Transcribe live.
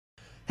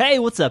Hey,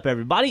 what's up,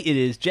 everybody? It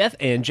is Jeff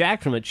and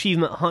Jack from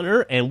Achievement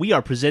Hunter, and we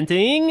are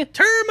presenting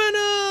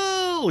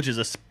Terminal, which is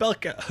a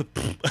spec.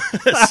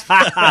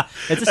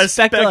 It's a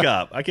spec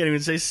up. I can't even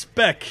say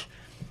spec.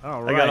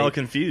 All right. I got all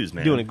confused,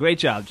 man. Doing a great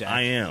job, Jack.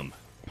 I am.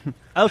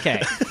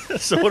 Okay.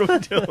 So what are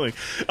we doing?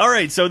 All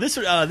right. So this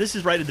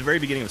is right at the very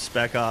beginning of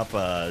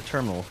SpecOps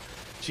Terminal.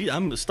 Gee,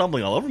 I'm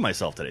stumbling all over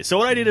myself today. So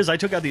what I did is I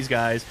took out these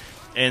guys.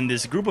 And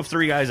this group of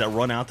 3 guys that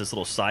run out this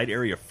little side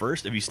area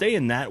first, if you stay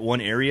in that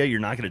one area, you're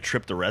not going to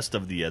trip the rest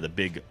of the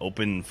big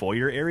open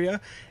foyer area.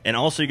 And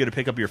also, you're going to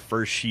pick up your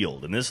first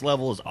shield. And this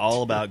level is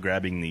all about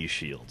grabbing these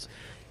shields.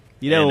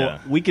 You know,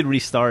 we could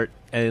restart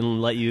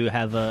and let you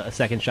have a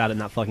second shot at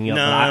not fucking up.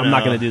 No, but I'm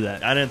not going to do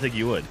that. I didn't think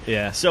you would.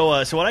 Yeah. So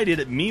what I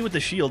did, me with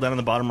the shield down in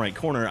the bottom right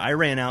corner, I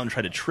ran out and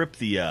tried to trip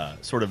the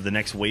sort of the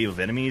next wave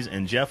of enemies.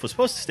 And Jeff was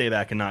supposed to stay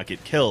back and not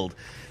get killed.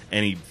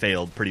 And he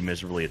failed pretty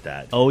miserably at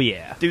that. Oh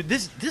yeah, dude,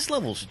 this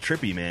level's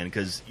trippy, man.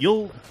 Because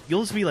you'll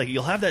just be like,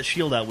 you'll have that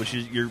shield out, which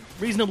is you're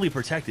reasonably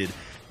protected,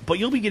 but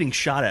you'll be getting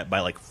shot at by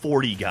like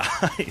 40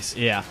 guys.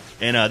 Yeah.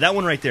 And that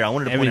one right there, I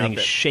wanted to point out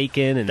that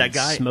shaking and that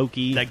guy,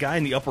 smoky. That guy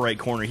in the upper right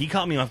corner, he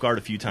caught me off guard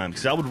a few times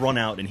because I would run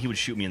out and he would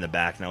shoot me in the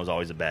back, and that was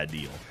always a bad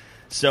deal.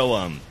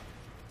 So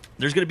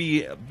there's going to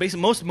be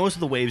basically most of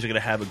the waves are going to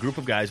have a group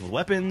of guys with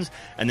weapons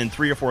and then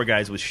 3 or 4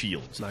 guys with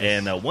shields. Nice.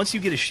 And once you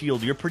get a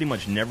shield, you're pretty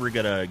much never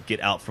going to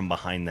get out from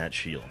behind that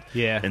shield.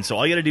 Yeah. And so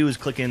all you got to do is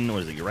click in,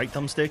 what is it, your right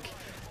thumbstick?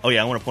 Oh,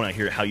 yeah, I want to point out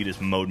here how you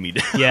just mowed me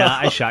down. Yeah,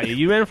 I shot you.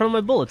 You ran in front of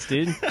my bullets,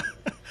 dude.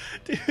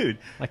 Dude.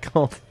 I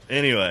called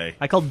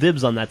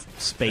dibs on that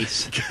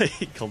space.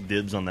 He called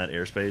dibs on that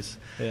airspace.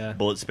 Yeah.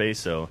 Bullet space,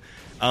 so...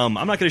 I'm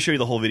not going to show you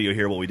the whole video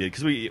here, what we did,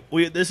 because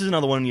this is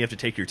another one you have to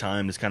take your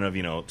time, just kind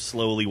of,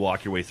 slowly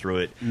walk your way through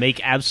it.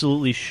 Make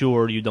absolutely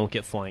sure you don't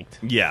get flanked.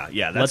 Yeah.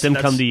 Let them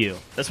come to you.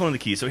 That's one of the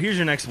keys. So here's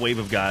your next wave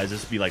of guys.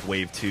 This will be like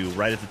wave 2.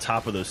 Right at the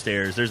top of those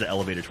stairs, there's an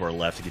elevator to our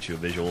left to get you a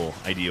visual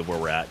idea of where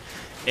we're at.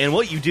 And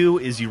what you do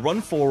is you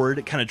run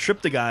forward, kind of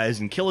trip the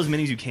guys, and kill as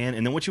many as you can,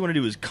 and then what you want to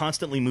do is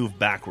constantly move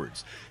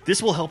backwards.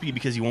 This will help you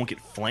because you won't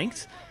get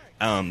flanked.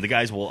 The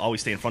guys will always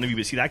stay in front of you,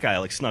 but see that guy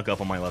like snuck up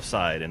on my left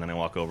side, and then I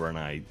walk over and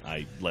I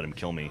let him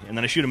kill me, and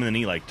then I shoot him in the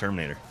knee like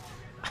Terminator.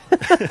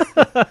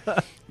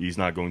 He's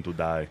not going to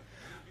die.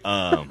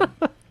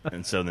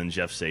 And so then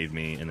Jeff saved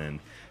me, and then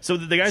so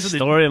the guys with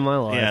story of my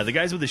life. Yeah, the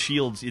guys with the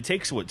shields. It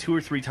takes 2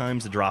 or 3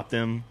 times to drop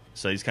them,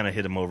 so you just kind of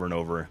hit them over and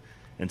over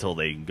until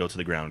they go to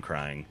the ground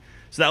crying.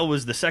 So that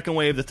was the second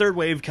wave. The third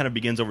wave kind of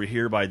begins over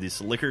here by this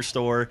liquor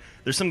store.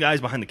 There's some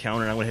guys behind the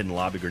counter, and I went ahead and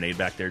lobbed a grenade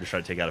back there to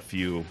try to take out a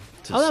few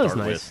to that was start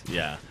nice. with.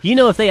 Yeah. You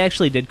know, if they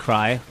actually did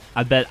cry,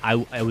 I bet I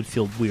would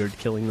feel weird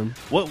killing them.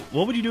 What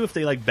would you do if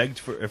they begged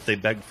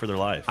for their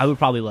life? I would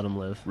probably let them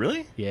live.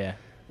 Really? Yeah.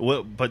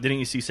 But didn't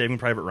you see Saving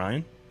Private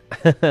Ryan?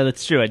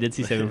 That's true. I did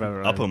see Saving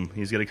Private Ryan. Upham.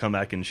 He's going to come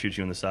back and shoot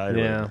you in the side.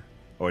 Yeah.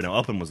 Or no,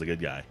 Upham was the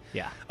good guy.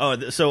 Yeah.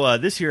 Oh, so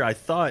this year I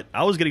thought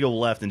I was going to go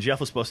left, and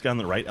Jeff was supposed to go on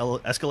the right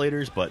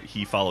escalators, but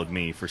he followed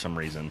me for some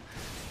reason.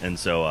 And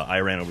so I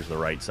ran over to the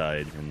right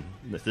side, and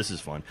this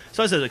is fun.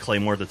 So I said a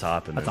claymore at the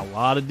top. And that's a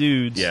lot of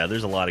dudes. Yeah,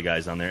 there's a lot of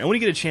guys down there. And when you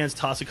get a chance,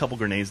 toss a couple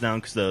grenades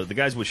down, because the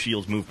guys with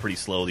shields move pretty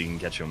slowly. You can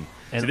catch them.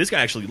 And so this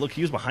guy actually, look,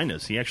 he was behind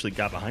us. He actually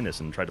got behind us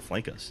and tried to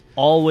flank us.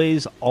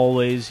 Always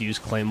use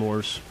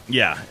claymores.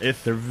 Yeah.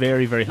 They're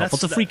very, very helpful.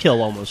 It's a free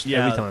kill almost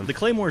every time. The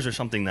claymores are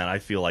something that I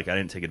feel like I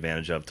didn't take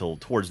advantage of till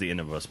towards the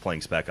end of us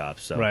playing SpecOps.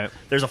 So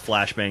there's a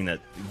flashbang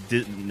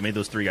that made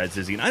those 3 guys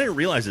dizzy. And I didn't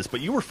realize this, but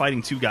you were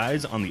fighting 2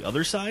 guys on the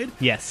other side.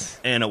 Yes.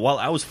 And while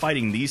I was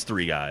fighting these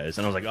 3 guys,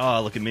 and I was like,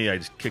 oh, look at me. I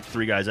just kicked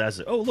 3 guys'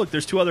 asses. Oh, look,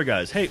 there's 2 other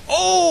guys. Hey,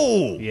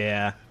 oh!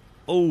 Yeah.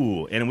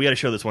 Oh, and we got to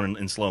show this one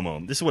in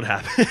slow-mo. This is what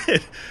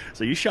happened.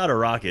 So you shot a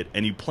rocket,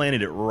 and you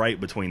planted it right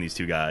between these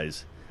 2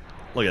 guys.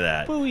 Look at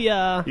that.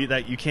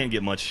 Booyah. You can't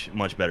get much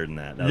better than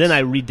that. Then I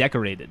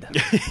redecorated.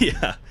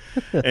 Yeah.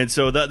 And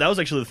so that was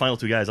actually the final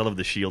 2 guys. I love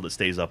the shield that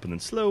stays up and then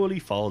slowly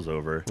falls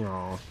over.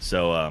 Aww.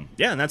 So,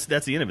 yeah, and that's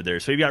the end of it there.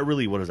 So you've got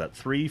really,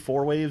 3,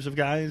 4 waves of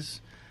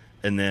guys?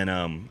 And then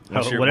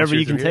whatever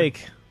you can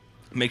take.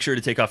 Make sure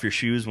to take off your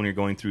shoes when you're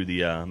going through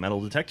the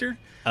metal detector.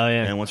 Oh,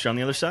 yeah. And once you're on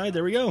the other side,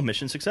 there we go.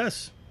 Mission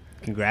success.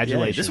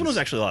 Congratulations. Yeah, this one was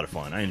actually a lot of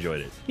fun. I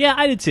enjoyed it. Yeah,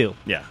 I did too.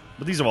 Yeah,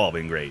 but these have all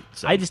been great.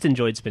 So. I just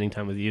enjoyed spending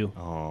time with you.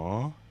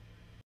 Aww.